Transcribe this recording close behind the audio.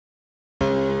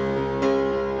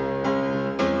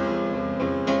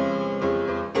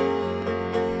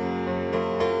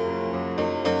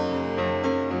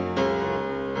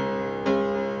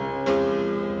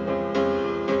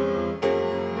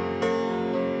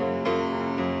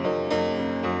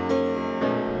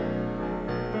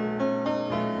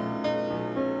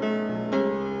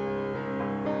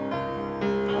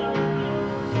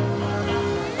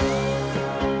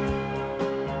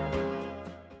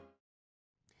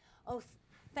Oh,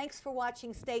 thanks for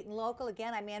watching State and Local.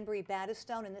 Again, I'm Anne Marie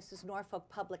Battistone, and this is Norfolk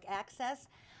Public Access.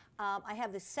 I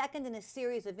have the second in a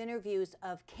series of interviews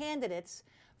of candidates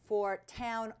for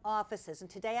town offices. And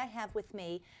today I have with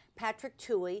me Patrick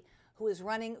Touhey, who is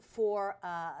running for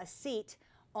a seat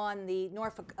on the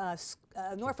Norfolk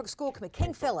School Committee.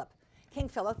 King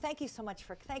Philip, thank you so much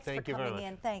for coming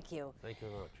in. Thank you. Thank you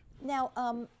very much.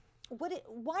 Now,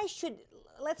 why should,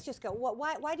 let's just go.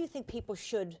 Why do you think people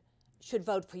should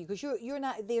vote for you? Because you're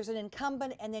not, there's an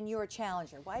incumbent and then you're a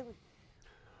challenger. Why would?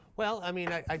 Well, I mean,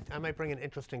 I might bring an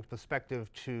interesting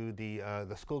perspective to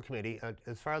the school committee.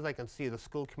 As far as I can see, the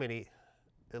school committee,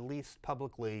 at least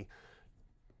publicly,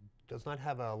 does not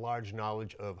have a large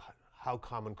knowledge of how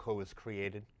Common Core was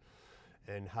created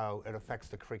and how it affects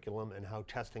the curriculum and how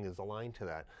testing is aligned to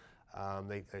that.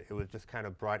 It was just kind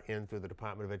of brought in through the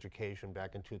Department of Education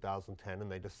back in 2010,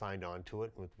 and they just signed on to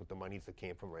it with the monies that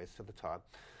came from Race to the Top.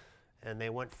 And they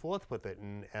went forth with it,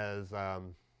 and as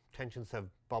tensions have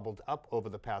bubbled up over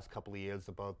the past couple of years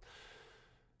about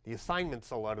the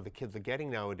assignments a lot of the kids are getting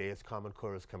nowadays, Common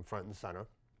Core has come front and center.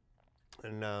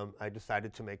 And I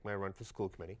decided to make my run for school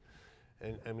committee.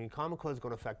 And I mean, Common Core is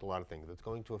going to affect a lot of things. It's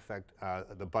going to affect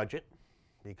the budget,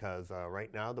 because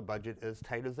right now the budget is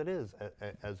tight as it is.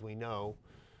 As we know,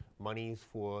 monies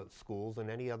for schools and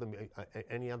any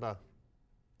other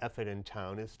effort in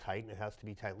town is tight, and it has to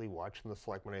be tightly watched, and the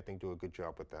selectmen, I think, do a good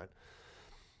job with that.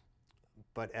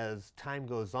 But as time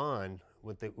goes on,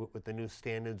 with the new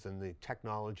standards and the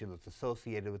technology that's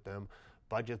associated with them,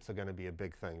 budgets are going to be a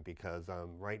big thing, because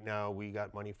right now we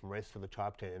got money from Race to the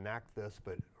Top to enact this,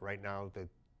 but right now the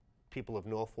people of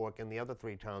Norfolk and the other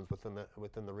 3 towns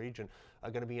within the region are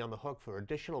going to be on the hook for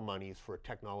additional monies for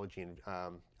technology and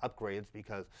upgrades,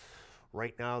 because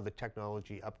right now the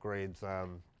technology upgrades,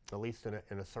 at least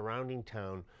in a surrounding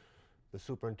town, the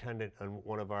superintendent in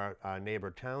one of our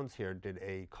neighbor towns here did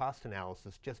a cost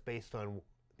analysis just based on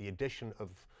the addition of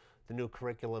the new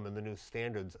curriculum and the new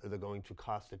standards that are going to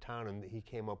cost the town, and he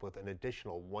came up with an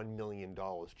additional $1 million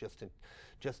just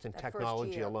in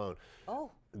technology alone.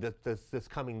 Oh. This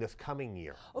coming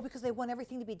year. Oh, because they want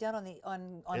everything to be done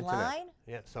online? Internet.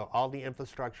 Yeah, so all the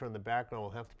infrastructure in the background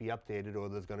will have to be updated, or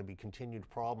there's going to be continued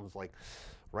problems. Like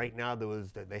right now,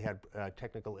 they had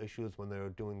technical issues when they were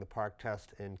doing the park test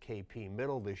in KP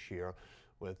Middle this year,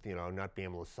 with not being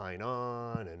able to sign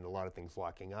on and a lot of things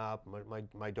locking up.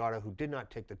 My daughter, who did not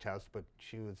take the test, but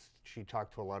she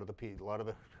talked to a lot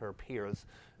of her peers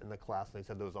in the class, and they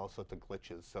said there was all sorts of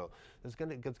glitches. So there's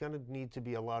going to need to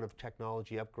be a lot of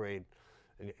technology upgrade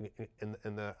in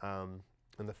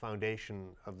the foundation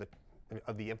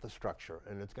of the infrastructure,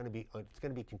 and it's going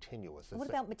to be continuous. What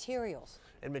about materials?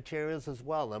 And materials as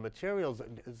well. Now, materials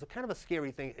is a kind of a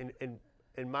scary thing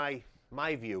in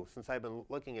my view, since I've been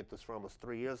looking at this for almost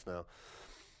 3 years now.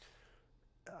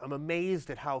 I'm amazed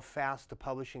at how fast the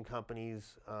publishing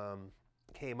companies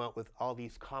came out with all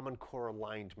these Common Core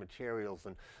aligned materials,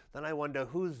 and then I wonder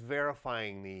who's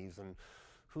verifying these and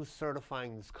who's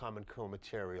certifying this Common Core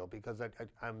material, because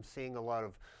I'm seeing a lot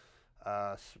of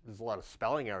there's a lot of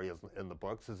spelling errors in the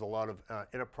books. There's a lot of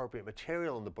inappropriate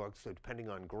material in the books, so depending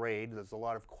on grade. There's a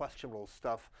lot of questionable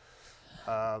stuff.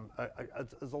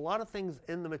 There's a lot of things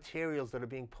in the materials that are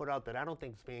being put out that I don't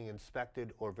think is being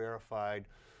inspected or verified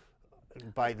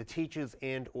by the teachers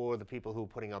and or the people who are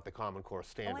putting out the Common Core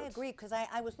standards. Oh, I agree, because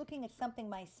I was looking at something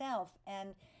myself,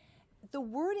 and the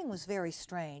wording was very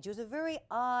strange. It was a very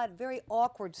odd, very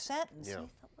awkward sentence. Yeah. And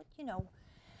I thought,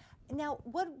 now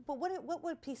what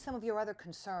would be some of your other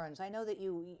concerns? I know that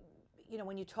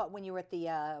when you were at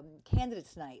the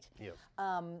candidates night. Yes.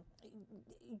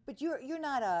 But you're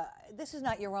not this is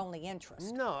not your only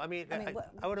interest. No, I mean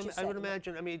I would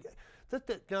imagine. I mean,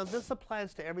 now this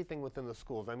applies to everything within the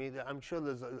schools. I mean, I'm sure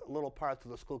there's little parts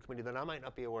of the school committee that I might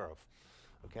not be aware of.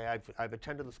 Okay, I've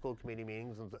attended the school committee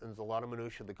meetings, and there's a lot of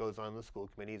minutia that goes on in the school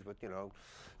committees with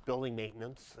building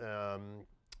maintenance.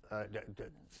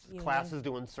 Classes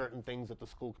doing certain things that the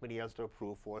school committee has to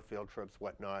approve for, field trips,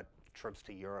 whatnot, trips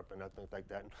to Europe and things like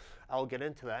that. And I'll get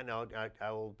into that, and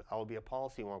I'll be a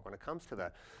policy wonk when it comes to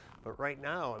that. But right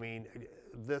now, I mean,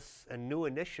 a new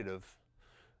initiative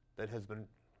that has been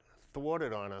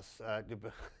thwarted on us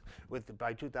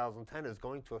by 2010 is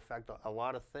going to affect a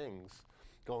lot of things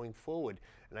going forward.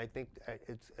 And I think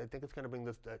it's going to bring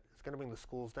the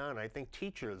schools down. I think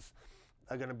teachers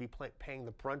are going to be paying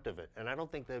the brunt of it, and I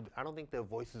don't think their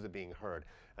voices are being heard.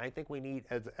 And I think we need,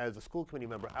 as a school committee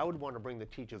member, I would want to bring the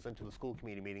teachers into the school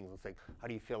committee meetings and say, how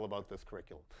do you feel about this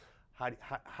curriculum?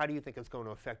 How do you think it's going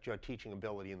to affect your teaching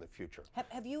ability in the future?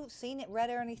 Have you seen it, read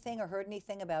or anything, or heard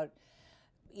anything about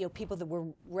people that were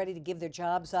ready to give their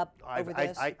jobs up over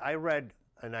this? I read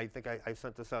and I think I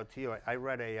sent this out to you. I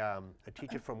read a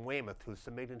teacher from Weymouth who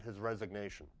submitted his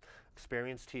resignation.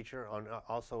 Experienced teacher,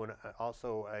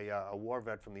 also a war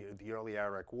vet from the early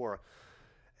Iraq War.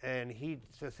 And he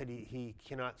just said he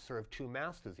cannot serve two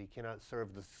masters. He cannot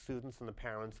serve the students and the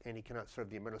parents, and he cannot serve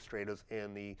the administrators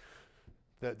and the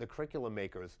curriculum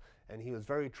makers. And he was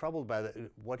very troubled by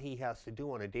what he has to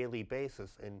do on a daily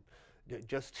basis, and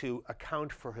just to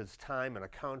account for his time and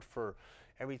account for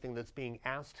everything that's being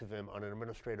asked of him on an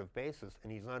administrative basis.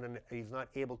 And he's not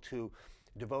able to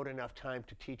devote enough time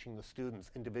to teaching the students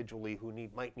individually who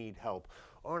might need help,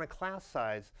 or in a class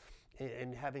size,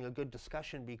 and having a good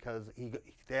discussion, because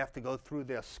they have to go through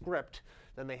their script,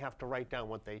 then they have to write down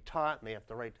what they taught, and they have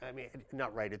to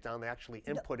not write it down, they actually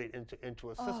input it into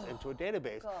a system, into a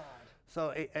database. God.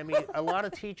 So a lot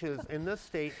of teachers in this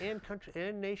state and country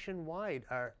and nationwide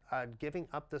are giving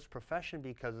up this profession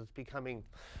because it's becoming,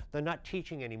 they're not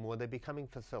teaching anymore, they're becoming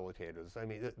facilitators.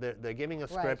 They're giving a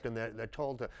script, and they're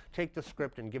told to take the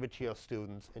script and give it to your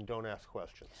students and don't ask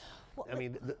questions. Well,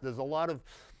 there's a lot of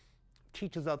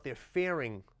teachers out there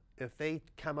fearing if they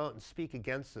come out and speak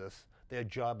against this, their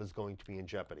job is going to be in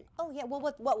jeopardy. Oh yeah. Well,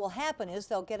 what will happen is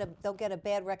they'll get a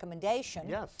bad recommendation.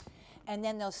 Yes. And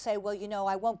then they'll say, well,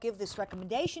 I won't give this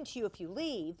recommendation to you if you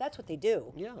leave. That's what they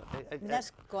do. Yeah.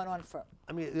 That's going on for.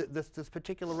 This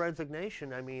particular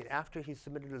resignation. After he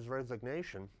submitted his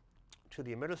resignation to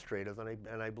the administrators,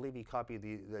 and I believe he copied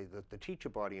the teacher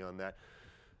body on that.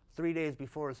 3 days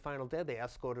before his final day, they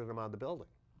escorted him out of the building.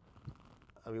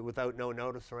 Without no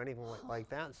notice or anything like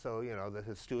that. So,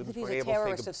 his students weren't able to say he's a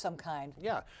terrorist of some kind.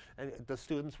 Yeah, and the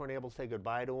students weren't able to say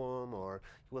goodbye to him, or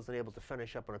he wasn't able to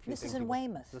finish up on a few things. This is in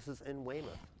Weymouth. This is in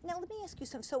Weymouth. Now, let me ask you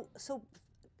something. So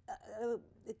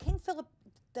King Philip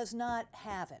does not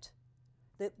have it.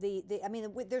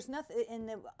 There's nothing in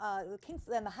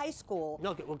the high school.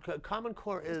 No, Common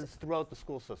Core is throughout the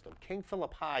school system. King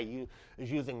Philip High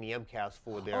is using the MCAS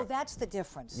for their. Oh, that's the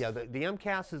difference. Yeah, the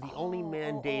MCAS is the only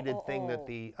mandated thing that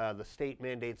the state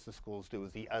mandates the schools do,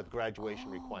 is the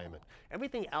graduation requirement.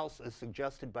 Everything else is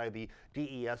suggested by the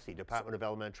DESE, Department of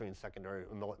Elementary and Secondary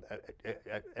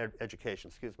Education.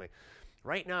 Excuse me.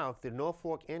 Right now, if the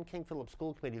Norfolk and King Philip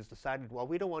School Committees decided, well,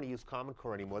 we don't want to use Common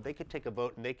Core anymore, they could take a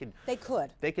vote and they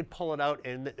could pull it out,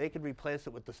 and they could replace it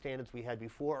with the standards we had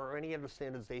before, or any other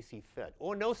standards they see fit,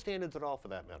 or no standards at all for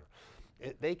that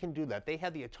matter. They can do that. They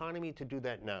have the autonomy to do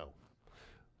that now.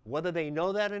 Whether they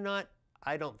know that or not,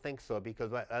 I don't think so,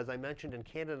 because as I mentioned in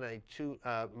Canada Night to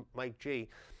Mike G.,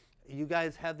 you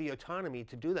guys have the autonomy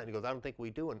to do that. And he goes, I don't think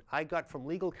we do. And I got from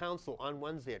legal counsel on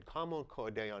Wednesday at Common Core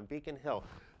Day on Beacon Hill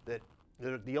that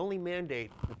the only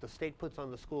mandate that the state puts on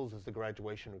the schools is the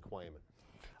graduation requirement.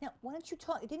 Now, why don't you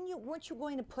talk? Weren't you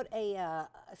going to put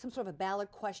some sort of a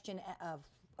ballot question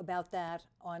about that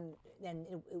on? And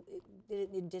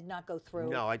it did not go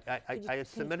through. No, I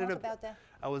submitted talk about that?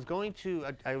 I was going to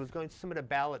submit a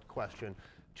ballot question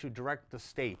to direct the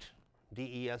state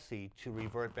DESE to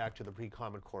revert back to the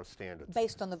pre-Common Core standards.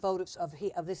 Based on the vote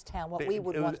of this town, what we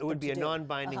would want them to do. It would be a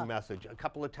non-binding message. A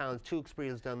couple of towns, Tewksbury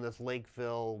has done this,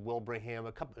 Lakeville, Wilbraham,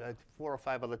 4 or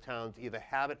 5 other towns either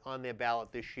have it on their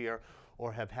ballot this year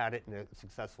or have had it and it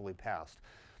successfully passed.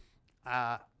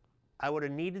 I would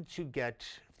have needed to get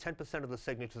 10% of the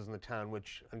signatures in the town,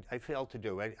 which I failed to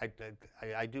do.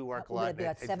 I do work a lot. Would it be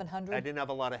about 700? I didn't have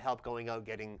a lot of help going out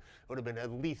getting, it would have been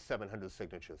at least 700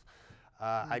 signatures.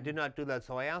 I did not do that,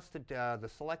 so I asked the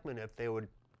selectmen if they would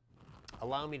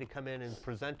allow me to come in and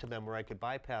present to them where I could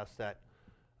bypass that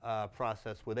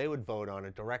process, where they would vote on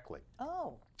it directly.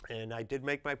 Oh. And I did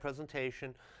make my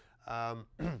presentation,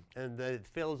 and they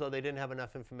feel as though they didn't have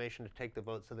enough information to take the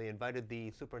vote, so they invited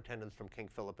the superintendents from King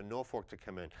Philip and Norfolk to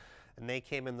come in. And they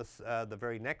came in the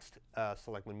very next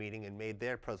selectmen meeting and made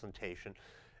their presentation.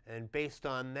 And based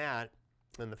on that,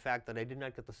 and the fact that I did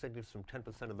not get the signatures from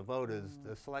 10% of the voters,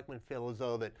 the selectmen feel as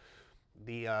though that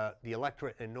the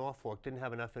electorate in Norfolk didn't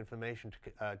have enough information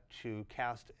to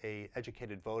cast an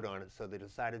educated vote on it, so they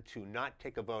decided to not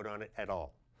take a vote on it at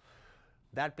all.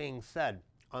 That being said,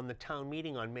 on the town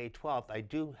meeting on May 12th, I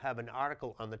do have an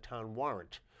article on the town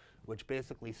warrant, which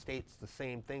basically states the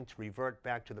same thing, to revert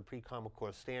back to the pre-Common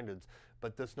Core standards,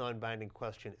 but this non-binding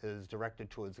question is directed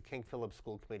towards the King Philip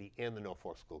School Committee and the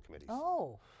Norfolk School Committees.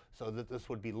 Oh. So that this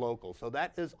would be local. So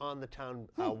that is on the town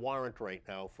warrant right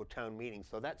now for town meetings.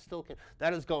 So that still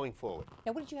that is going forward.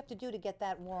 Now, what did you have to do to get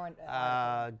that warrant?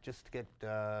 Just to get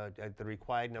the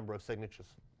required number of signatures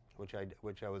which I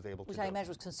was able to Which do. I imagine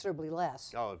was considerably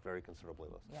less. Oh, very considerably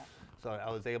less. Yeah. So I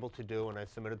was able to do, and I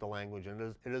submitted the language, and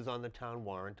it is on the town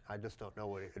warrant. I just don't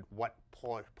know at what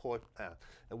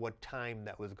time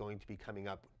that was going to be coming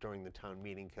up during the town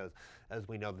meeting, because as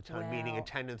we know, the town meeting Well-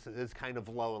 attendance is kind of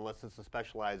low unless it's a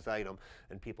specialized item,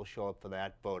 and people show up for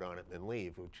that, vote on it, and then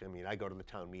leave, which, I mean, I go to the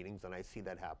town meetings, and I see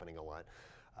that happening a lot.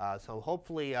 So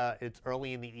hopefully it's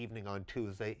early in the evening on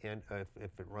Tuesday, and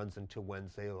if it runs into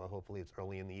Wednesday, or hopefully it's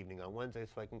early in the evening on Wednesday,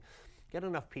 so I can get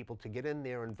enough people to get in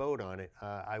there and vote on it.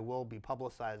 I will be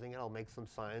publicizing it. I'll make some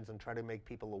signs and try to make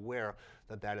people aware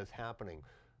that that is happening.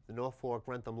 The Norfolk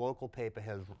Rentham local paper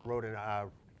has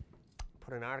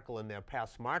put an article in their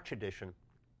past March edition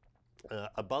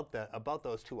about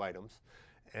those two items,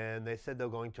 and they said they're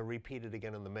going to repeat it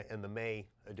again in the May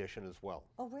edition as well.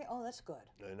 Oh, oh, that's good.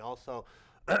 And also,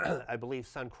 I believe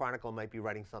Sun Chronicle might be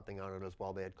writing something on it as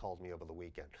well. They had called me over the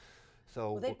weekend.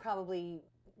 So Well, they'd probably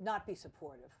not be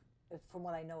supportive, from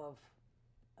what I know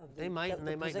of the they might and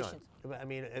they might not. positions. I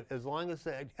mean, as long as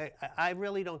I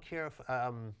really don't care if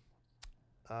a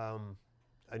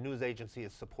news agency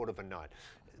is supportive or not.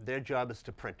 Their job is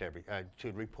to print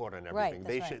to report on everything.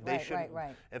 Right, They should.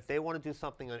 right. If they want to do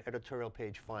something on editorial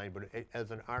page, fine. But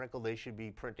as an article, they should be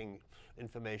printing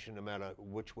information no matter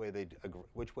which way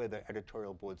the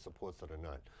editorial board supports it or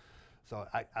not. So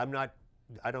I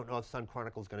don't know if Sun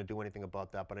Chronicle is going to do anything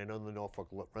about that, but I know the Norfolk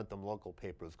Rentham local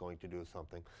paper is going to do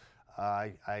something.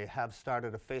 I have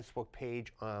started a Facebook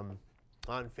page on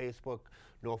Facebook,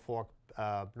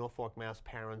 Norfolk Mass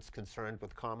Parents Concerned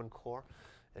with Common Core.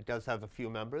 It does have a few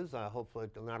members. Hopefully,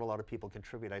 not a lot of people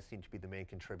contribute. I seem to be the main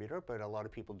contributor, but a lot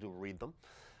of people do read them.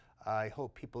 I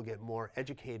hope people get more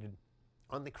educated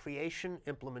on the creation,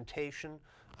 implementation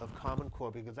of Common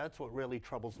Core, because that's what really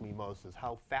troubles me most, is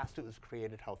how fast it was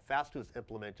created, how fast it was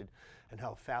implemented, and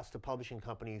how fast the publishing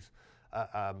companies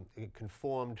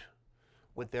conformed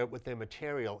with their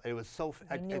material. It was so.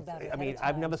 They knew about it I mean, ahead of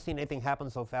I've time. never seen anything happen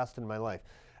so fast in my life.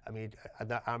 I mean,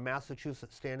 our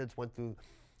Massachusetts standards went through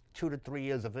 2 to 3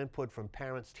 years of input from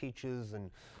parents, teachers, and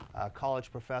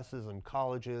college professors and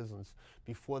colleges, and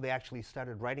before they actually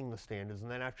started writing the standards.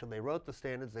 And then after they wrote the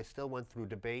standards, they still went through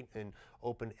debate and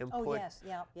open input. Oh, yes,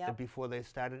 yeah. Before they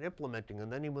started implementing.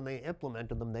 And then when they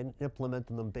implemented them, they didn't implement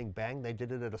them big bang. They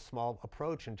did it at a small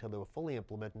approach until they were fully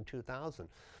implemented in 2000.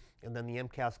 And then the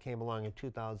MCAS came along in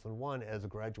 2001 as a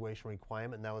graduation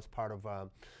requirement, and that was part of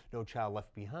No Child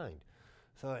Left Behind.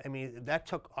 So, I mean, that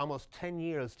took almost 10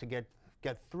 years to get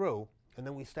through, and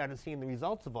then we started seeing the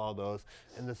results of all those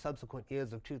in the subsequent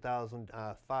years of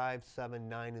 2005, 7,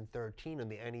 9, and 13 in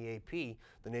the NEAP,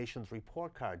 the nation's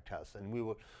report card test, and we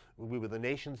were the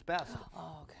nation's best.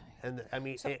 Oh, okay. And I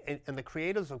mean, and the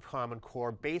creators of Common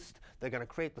Core they're going to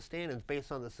create the standards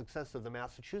based on the success of the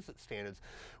Massachusetts standards,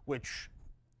 which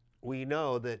we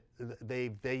know that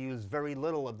they use very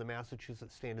little of the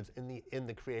Massachusetts standards in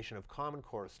the creation of Common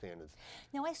Core standards.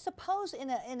 Now, I suppose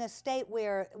in a state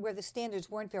where the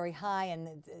standards weren't very high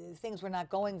and things were not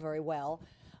going very well,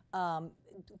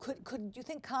 could you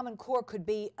think Common Core could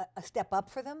be a step up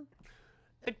for them?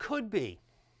 It could be.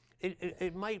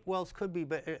 It might could be,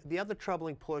 but the other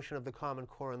troubling portion of the Common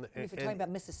Core, If you're talking about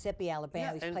Mississippi,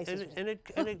 Alabama, these places. and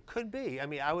it could be. I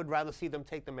mean, I would rather see them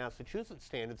take the Massachusetts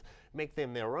standards, make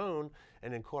them their own,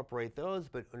 and incorporate those.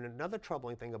 But another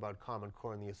troubling thing about Common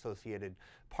Core and the associated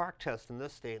park test in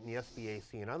this state and the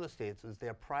SBAC in other states is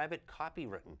they're private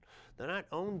copywritten. They're not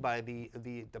owned by the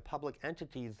public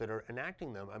entities that are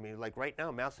enacting them. I mean, like right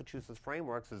now, Massachusetts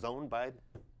Frameworks is owned by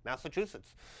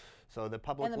Massachusetts. So the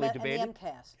publicly debated, and the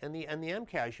MCAS. and the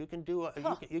MCAS, you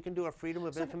can do a freedom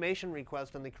of information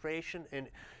request on the creation, and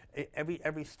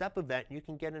every step of that you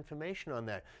can get information on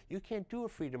that. You can't do a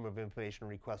freedom of information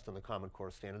request on the Common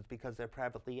Core standards because they're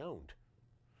privately owned.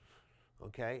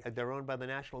 Okay, they're owned by the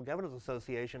National Governors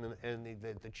Association and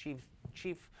the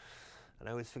chief. And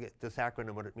I always forget this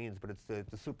acronym what it means, but it's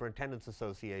the Superintendents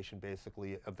Association,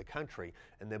 basically, of the country.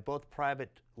 And they're both private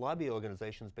lobby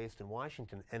organizations based in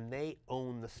Washington, and they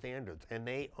own the standards, and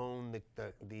they own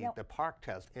the park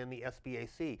test and the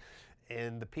SBAC.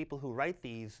 And the people who write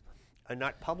these are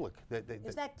not public.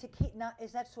 Is that to keep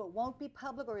is that so it won't be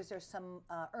public, or is there some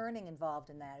earning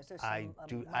involved in that? Is there some?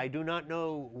 I do not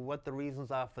know what the reasons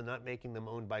are for not making them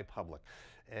owned by public,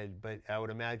 but I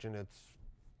would imagine it's.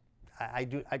 I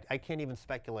can't even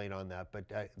speculate on that, but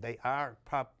they are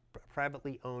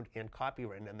privately owned and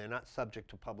copywritten, and they're not subject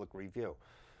to public review.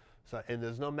 So, and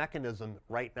there's no mechanism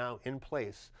right now in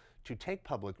place to take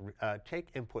take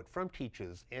input from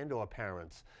teachers and/or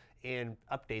parents and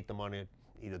update them on it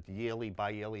either yearly,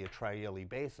 bi-yearly, or tri-yearly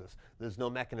basis. There's no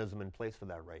mechanism in place for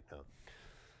that right now.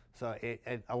 So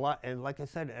a lot, and like I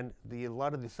said, and a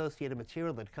lot of the associated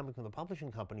material that's coming from the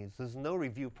publishing companies, there's no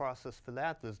review process for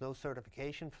that. There's no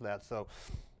certification for that. So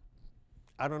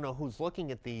I don't know who's looking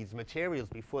at these materials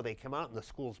before they come out and the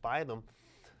schools buy them.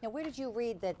 Now, where did you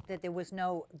read that there was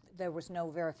no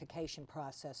verification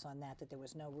process on that there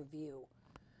was no review?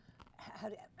 How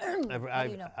do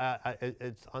you know?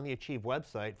 It's on the Achieve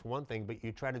website for one thing, but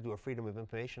you try to do a Freedom of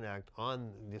Information Act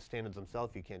on the standards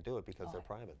themselves, you can't do it because they're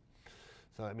private.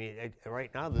 So I mean, right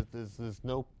now there's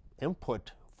no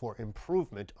input for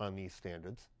improvement on these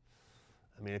standards.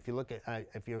 I mean, if you look at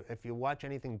if you watch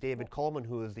anything David Coleman,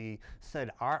 who is the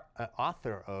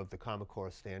author of the Common Core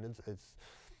standards,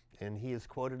 and he is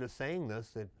quoted as saying this,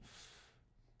 that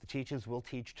the teachers will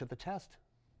teach to the test.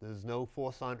 There's no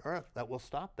force on earth that will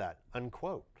stop that,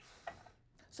 unquote.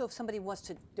 So if somebody was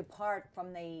to depart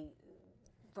from the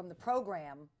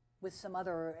program with some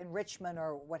other enrichment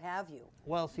or what have you?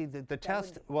 Well, see, the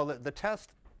test,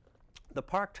 the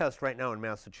PARCC test right now in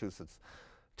Massachusetts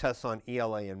tests on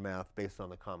ELA and math based on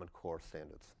the Common Core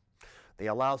standards. They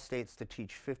allow states to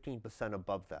teach 15%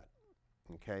 above that,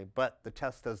 okay? But the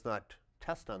test does not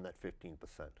test on that 15%.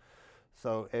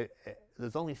 So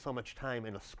there's only so much time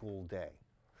in a school day.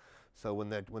 So when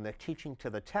they're teaching to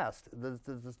the test,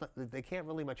 they can't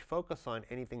really much focus on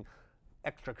anything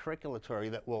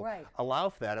extracurriculatory that will allow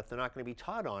for that if they're not going to be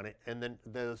taught on it, and then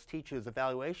those teachers'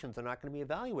 evaluations are not going to be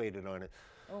evaluated on it.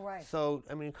 So,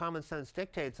 I mean, common sense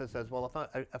dictates and says, well,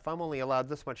 if I'm only allowed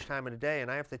this much time in a day and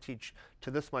I have to teach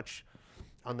to this much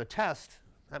on the test,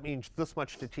 that means this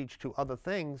much to teach to other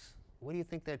things. Where do you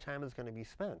think their time is going to be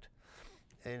spent?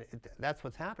 And that's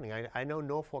what's happening. I know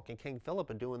Norfolk and King Philip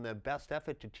are doing their best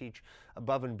effort to teach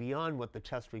above and beyond what the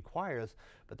test requires,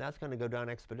 but that's going to go down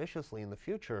expeditiously in the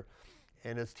future.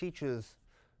 And as teachers,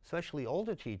 especially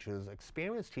older teachers,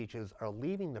 experienced teachers, are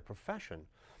leaving the profession,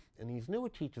 and these newer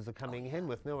teachers are coming in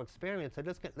with no experience,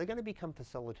 they're going to become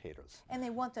facilitators. And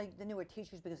they want the newer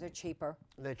teachers because they're cheaper.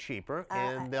 They're cheaper,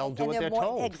 and they'll do what they're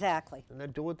told. Exactly. And they'll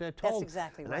do what they're told. That's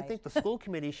exactly right. And I think the school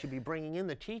committee should be bringing in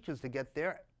the teachers to get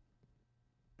their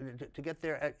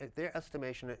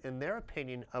estimation and their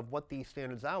opinion of what these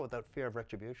standards are without fear of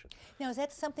retribution. Now, is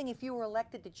that something, if you were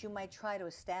elected, that you might try to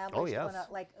establish? Oh, yes.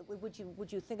 Like, would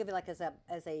you think of it like as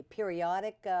a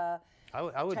periodic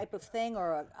I would, type of thing,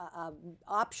 or a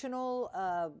optional?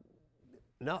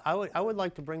 No, I would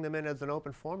like to bring them in as an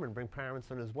open forum and bring parents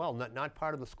in as well. Not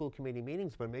part of the school committee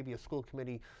meetings, but maybe a school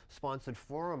committee sponsored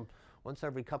forum once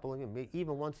every couple of,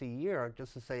 even once a year,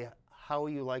 just to say, how are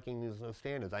you liking these new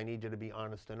standards? I need you to be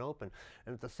honest and open.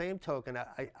 And at the same token,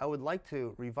 I would like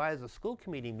to revise the school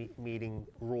committee meeting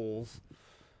rules,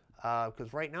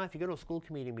 because right now, if you go to a school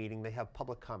committee meeting, they have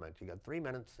public comment. You got 3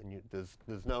 minutes, and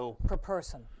there's no per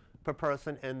person. Per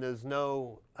person, and there's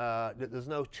no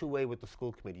two-way with the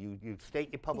school committee. You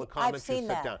state your public comments, you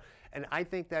sit down. And I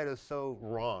think that is so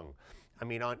wrong. I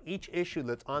mean, on each issue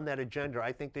that's on that agenda,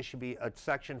 I think there should be a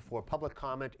section for public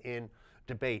comment and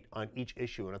debate on each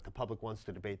issue, and if the public wants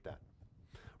to debate that.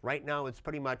 Right now, it's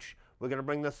pretty much, we're going to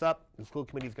bring this up, the school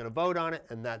committee's going to vote on it,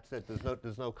 and that's it.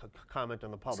 There's no comment on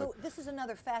the public. So this is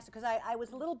another facet, because I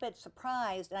was a little bit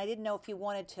surprised, and I didn't know if you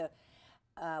wanted to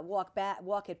walk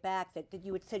it back, that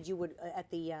you had said you would, at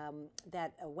the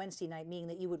that Wednesday night meeting,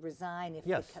 that you would resign if.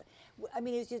 Yes. I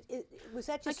mean, was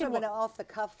that just sort of an off the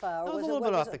cuff? Or was it a little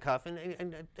bit off the cuff,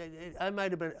 and I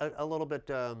might have been a little bit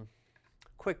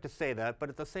quick to say that, but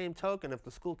at the same token, if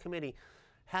the school committee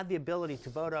had the ability to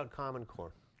vote out Common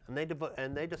Core,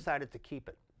 and they decided to keep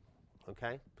it,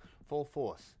 okay, full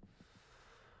force,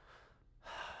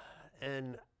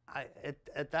 and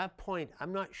at that point,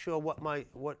 I'm not sure what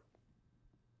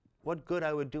good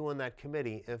I would do on that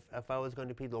committee if I was going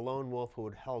to be the lone wolf who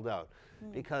had held out.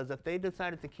 Because if they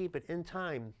decided to keep it in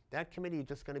time, that committee is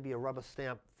just going to be a rubber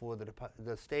stamp for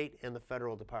the state and the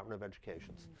federal Department of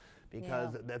Educations.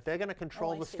 Because if they're going to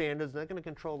control the standards, they're going to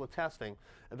control the testing,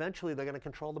 eventually they're going to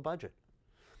control the budget.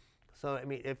 So, I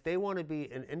mean, if they want to be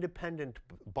an independent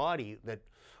body that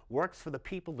works for the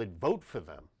people that vote for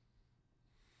them,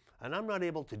 and I'm not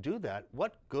able to do that,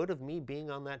 what good of me being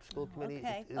on that school committee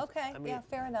is? Okay, I mean, yeah,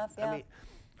 fair enough, yeah. I mean,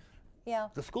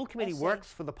 the school committee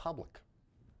works for the public,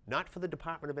 not for the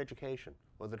Department of Education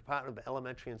or the Department of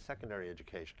Elementary and Secondary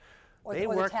Education. They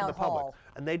work for the public,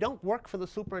 and they don't work for the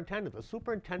superintendent. The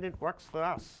superintendent works for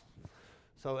us.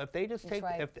 So if they just take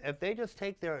if they just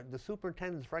take the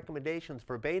superintendent's recommendations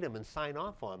verbatim and sign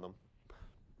off on them,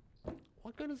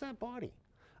 what good is that body?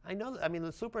 I know. I mean,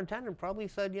 the superintendent probably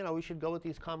said, you know, we should go with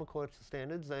these Common Core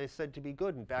standards. They said to be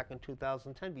good, and back in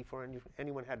 2010, before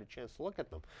anyone had a chance to look at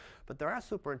them. But there are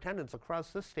superintendents across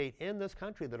this state and this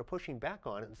country that are pushing back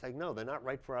on it and saying, no, they're not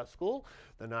right for our school,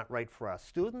 they're not right for our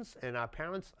students, and our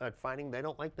parents are finding they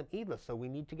don't like them either. So we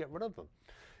need to get rid of them,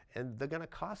 and they're going to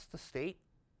cost the state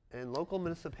and local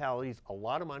municipalities a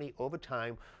lot of money over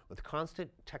time with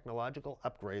constant technological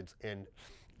upgrades. And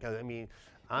I mean,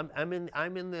 I'm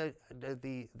in the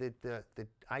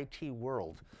IT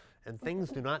world, and things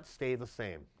do not stay the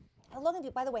same. How long have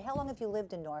you, by the way, how long have you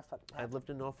lived in Norfolk? I've lived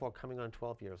in Norfolk coming on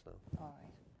 12 years now. All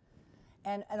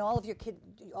right. And all of your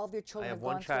children I have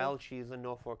one child. She's in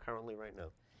Norfolk currently right now.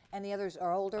 And the others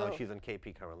are older? Oh, she's in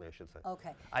KP currently, I should say.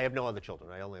 Okay. I have no other children.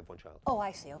 I only have one child. Oh,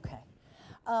 I see. Okay.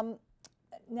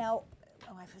 Now,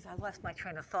 I lost my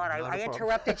train of thought. I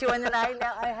interrupted you, and then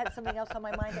I had something else on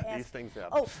my mind to ask. These things happen.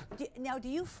 Oh, now, do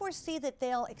you foresee that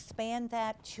they'll expand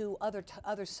that to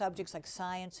other subjects like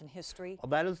science and history? Well,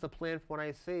 that is the plan from what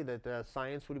I see, that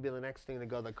science would be the next thing to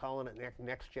go. They're calling it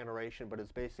next generation, but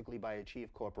it's basically by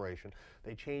Achieve Corporation.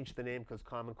 They changed the name because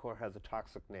Common Core has a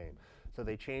toxic name. So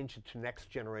they changed it to Next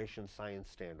Generation Science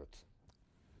Standards.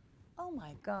 Oh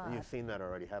my God! You've seen that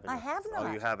already, haven't you? I have not.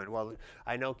 Oh, you haven't. Well,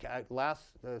 I know.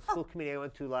 The school committee I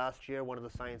went to last year, one of the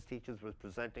science teachers was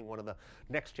presenting one of the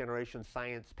next generation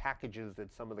science packages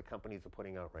that some of the companies are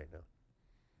putting out right now.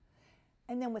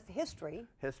 And then with history.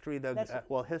 History,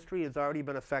 well, history has already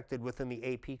been affected within the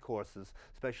AP courses,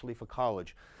 especially for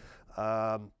college.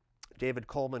 David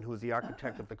Coleman, who is the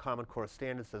architect of the Common Core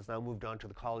standards, has now moved on to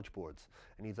the college boards,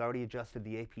 and he's already adjusted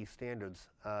the AP standards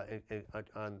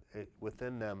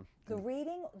within them. The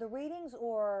readings,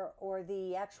 or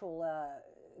the actual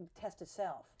test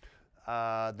itself.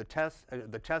 The test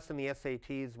and the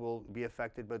SATs will be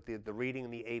affected, but the reading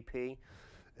and the AP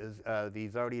is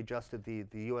he's already adjusted the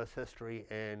U.S. history,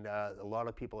 and a lot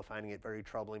of people are finding it very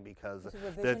troubling because is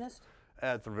it revisionist?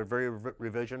 It's a very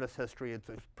revisionist history. It's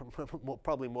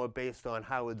probably more based on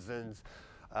Howard Zinn's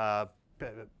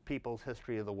People's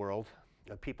History of the World,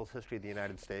 People's History of the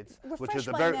United States, which is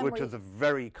a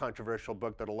very controversial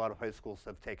book that a lot of high schools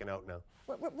have taken out now.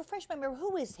 Refresh my memory.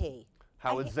 Who is he?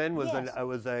 Howard Zinn was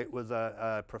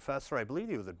a professor. I believe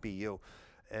he was at BU,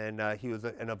 and he was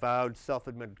an avowed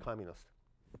self-admitted communist.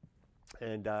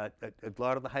 And a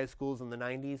lot of the high schools in the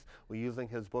 90s were using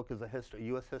his book as a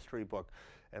U.S. history book,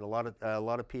 and a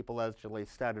lot of people actually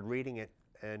started reading it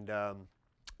and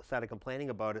started complaining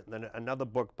about it. And then another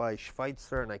book by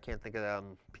Schweitzer, and I can't think of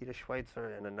Peter Schweitzer,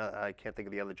 and I can't think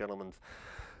of the other gentleman's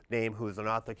name, who is an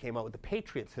author, came out with the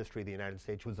Patriots' History of the United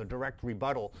States, which was a direct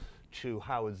rebuttal to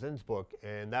Howard Zinn's book,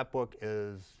 and that book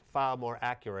is far more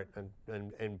accurate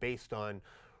and based on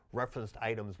referenced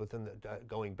items within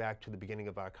going back to the beginning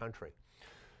of our country.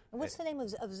 And what's the name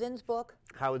of Zinn's book?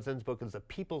 Howard Zinn's book is The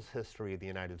People's History of the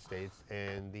United States,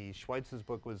 and the Schweitzer's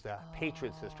book was The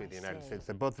Patriots' History of the United States.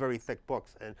 They're both very thick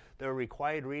books, and they were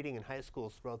required reading in high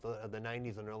schools throughout the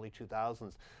 90s and early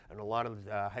 2000s, and a lot of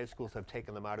high schools have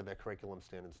taken them out of their curriculum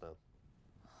standards now.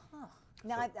 Huh.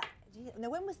 Now,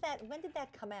 when did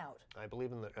that come out? I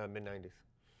believe in the mid-90s.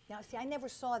 Now, see, I never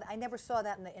saw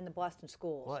that in the Boston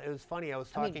schools. Well, it was funny. I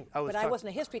wasn't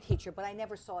a history teacher, but I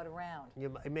never saw it around.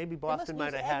 Maybe Boston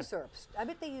might have had excerpts. I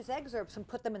bet they use excerpts and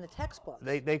put them in the textbooks.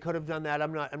 They could have done that.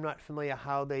 I'm not familiar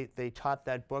how they taught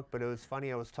that book, but it was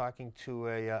funny. I was talking to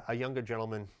a younger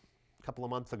gentleman a couple of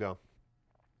months ago,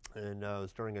 and it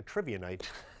was during a trivia night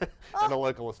at a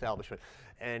local establishment,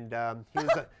 and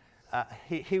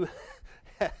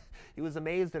he was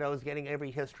amazed that I was getting every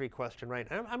history question right.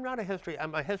 I'm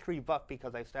a history buff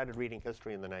because I started reading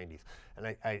history in the 90s.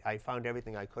 And I found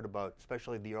everything I could about,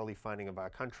 especially the early founding of our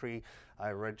country. I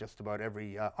read just about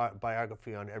every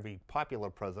biography on every popular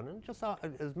president, just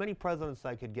as many presidents as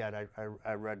I could get.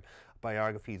 I read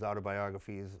biographies,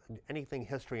 autobiographies, anything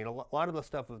history. And a lot of the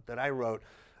stuff that I wrote,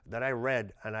 that I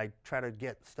read, and I try to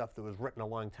get stuff that was written a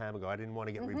long time ago. I didn't want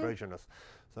to get revisionist.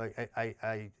 So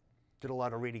I did a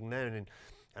lot of reading then.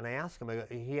 And I asked him,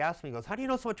 he asked me, he goes, how do you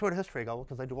know so much about history? I go, well,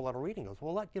 because I do a lot of reading. He goes,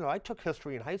 well, I took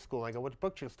history in high school. I go, what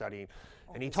books you studying?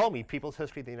 And he told me People's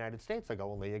History of the United States. I go,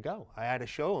 well, there you go. I had to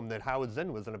show him that Howard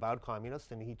Zinn was an avowed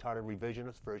communist, and he taught a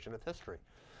revisionist version of history.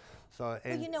 So,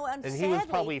 and he was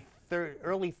probably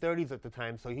early 30s at the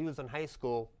time, so he was in high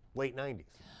school, late 90s.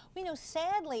 Well,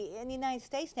 sadly, in the United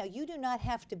States now, you do not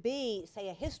have to be, say,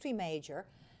 a history major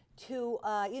to,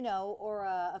 or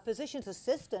a physician's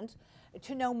assistant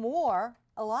to know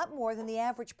a lot more than the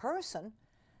average person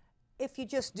if you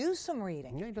just do some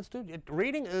reading. Yeah, just do.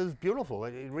 Reading is beautiful.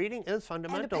 Reading is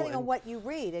fundamental. And depending on what you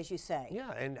read, as you say.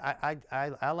 Yeah, and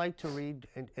I like to read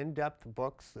in-depth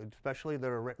books, especially that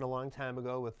are written a long time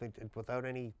ago without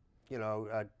any,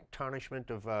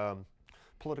 tarnishment of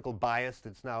political bias.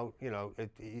 It's now,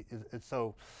 it's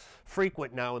so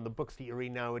frequent now in the books that you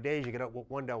read nowadays. You get to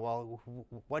wonder, well,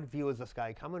 what view is this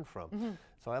guy coming from?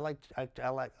 So I like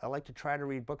to try to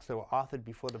read books that were authored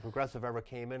before the progressive era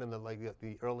came in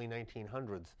the early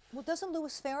 1900s. Well, doesn't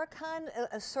Louis Farrakhan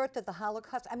assert that the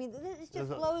Holocaust? I mean, it just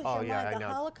blows your mind. The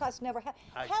Holocaust never happened.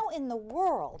 How in the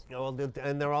world? Well,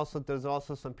 and there's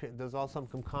also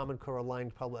some Common Core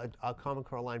line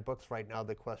books right now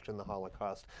that question the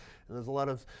Holocaust, and there's a lot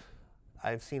of.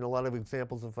 I've seen a lot of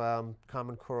examples of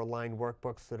Common Core line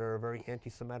workbooks that are very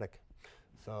anti-Semitic.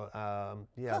 So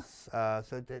yes,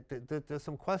 so there's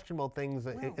some questionable things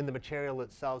in the material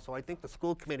itself. So I think the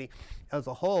school committee as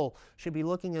a whole should be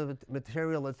looking at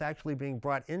material that's actually being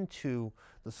brought into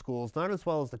the schools, not as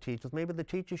well as the teachers. Maybe the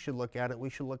teachers should look at it.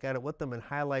 We should look at it with them and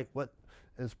highlight what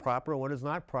is proper, what is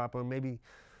not proper, and maybe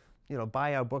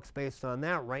buy our books based on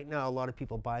that. Right now, a lot of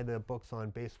people buy their books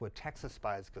based what Texas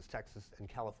buys, because Texas and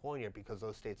California, because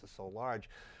those states are so large.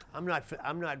 I'm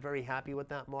not very happy with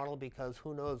that model, because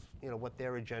who knows, what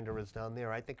their agenda is down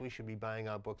there. I think we should be buying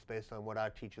our books based on what our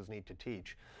teachers need to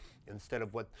teach, instead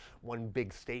of what one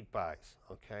big state buys.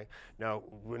 Okay. Now,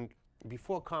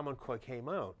 before Common Core came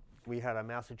out, we had our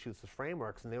Massachusetts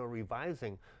frameworks, and they were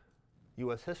revising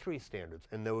U.S. history standards,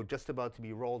 and they were just about to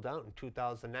be rolled out in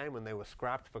 2009 when they were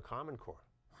scrapped for Common Core.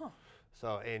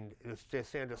 So, and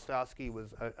Sandra Stosky was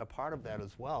a part of that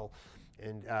as well,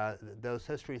 and those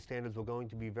history standards were going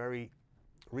to be very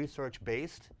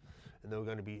research-based, and they were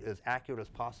going to be as accurate as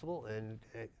possible, and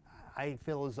I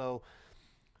feel as though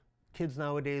kids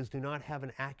nowadays do not have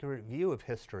an accurate view of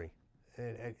history.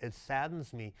 It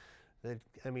saddens me that,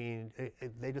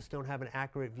 they just don't have an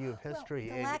accurate view of history.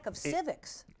 Well, the lack of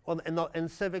civics. Well, and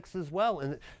civics as well,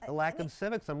 and the lack of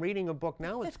civics. I'm reading a book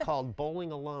now. It's called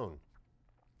Bowling Alone,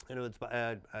 and it's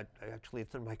actually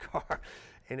it's in my car,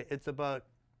 and it's about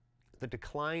the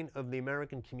decline of the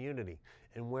American community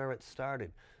and where it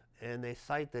started, and they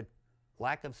cite that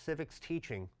lack of civics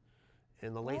teaching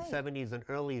in the late 70s and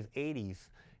early 80s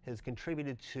has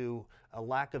contributed to a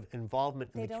lack of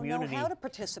involvement in the community. They don't know how to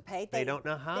participate. They don't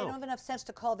know how. They don't have enough sense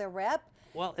to call their rep.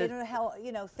 Well, they don't know how,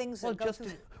 things that go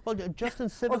through. Well, just in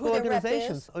civic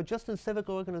organizations,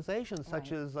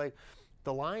 such as like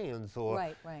the Lions,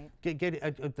 or the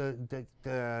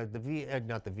VA,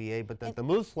 not the VA, but the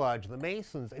Moose Lodge, the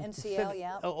Masons,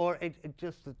 NCL, or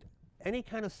just any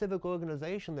kind of civic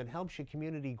organization that helps your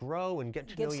community grow and get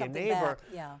to know your neighbor.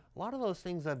 A lot of those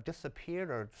things have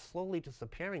disappeared or slowly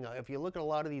disappearing. If you look at a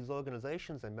lot of these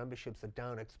organizations, their memberships are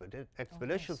down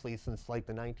expeditiously since like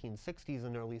the 1960s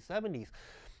and early 70s.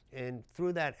 And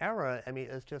through that era,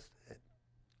 it's just,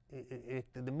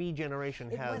 the me generation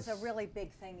has... It was a really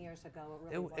big thing years ago.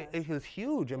 It really was. It was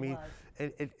huge.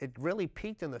 It really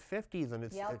peaked in the 50s, and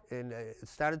it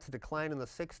started to decline in the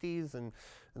 60s and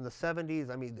in the 70s.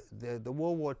 The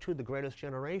World War II, the Greatest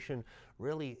Generation,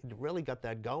 really got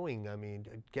that going.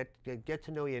 Get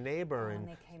to know your neighbor. And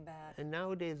they came back. And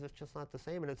nowadays, it's just not the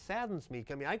same, and it saddens me.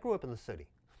 I grew up in the city.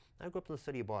 I grew up in the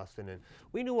city of Boston, and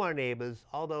we knew our neighbors,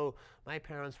 although my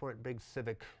parents weren't big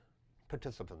civic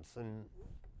participants. And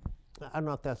I don't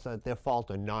know if that's their fault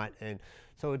or not, and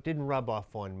so it didn't rub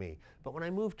off on me. But when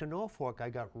I moved to Norfolk, I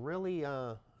got really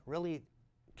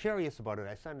curious about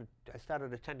it. I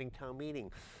started attending town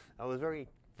meeting. I was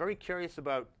very curious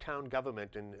about town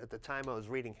government, and at the time I was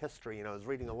reading history, and I was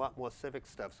reading a lot more civic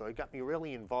stuff, so it got me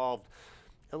really involved,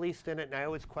 at least in it. And I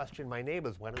always question my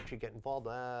neighbors, why don't you get involved?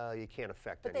 You can't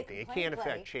affect anything. You can't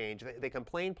affect change. They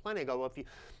complain plenty. I go, well,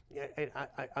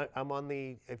 I'm on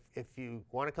the, if you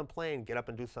want to complain, get up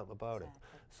and do something about it.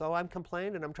 So I'm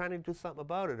complaining, and I'm trying to do something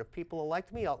about it. If people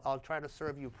elect me, I'll try to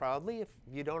serve you proudly. If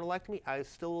you don't elect me, I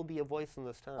still will be a voice in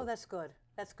this town. Oh, that's good.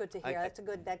 That's good to hear. That's a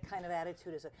good, that kind of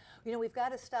attitude is we've got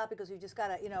to stop, because we've just got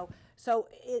to, so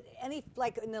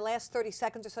like in the last 30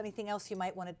 seconds or so, anything else you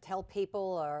might want to tell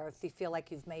people, or if you feel like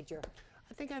you've made your...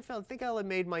 I think I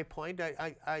made my point.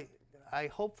 I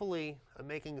hopefully am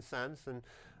making sense, and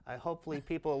hopefully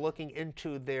people are looking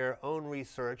into their own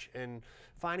research and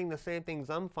finding the same things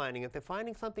I'm finding. If they're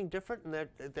finding something different and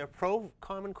they're pro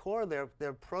Common Core,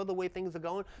 they're pro the way things are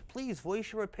going, please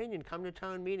voice your opinion. Come to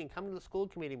town meeting, come to the school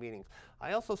committee meetings.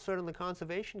 I also serve on the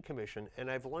Conservation Commission,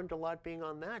 and I've learned a lot being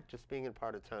on that, just being in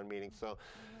part of town meetings. So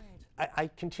I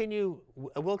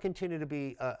will continue to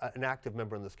be an active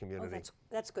member in this community. Oh,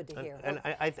 that's good to hear. And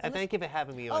I thank you for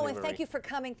having me on. Oh, and thank you for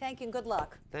coming. Thank you, and good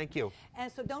luck. Thank you.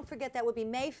 And so don't forget, that will be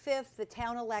May 5th, the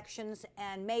town elections,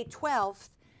 and May 12th,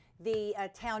 the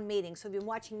town meeting. So if you've been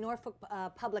watching Norfolk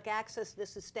Public Access,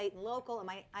 this is State and Local, and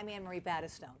I'm Anne Marie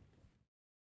Battistone.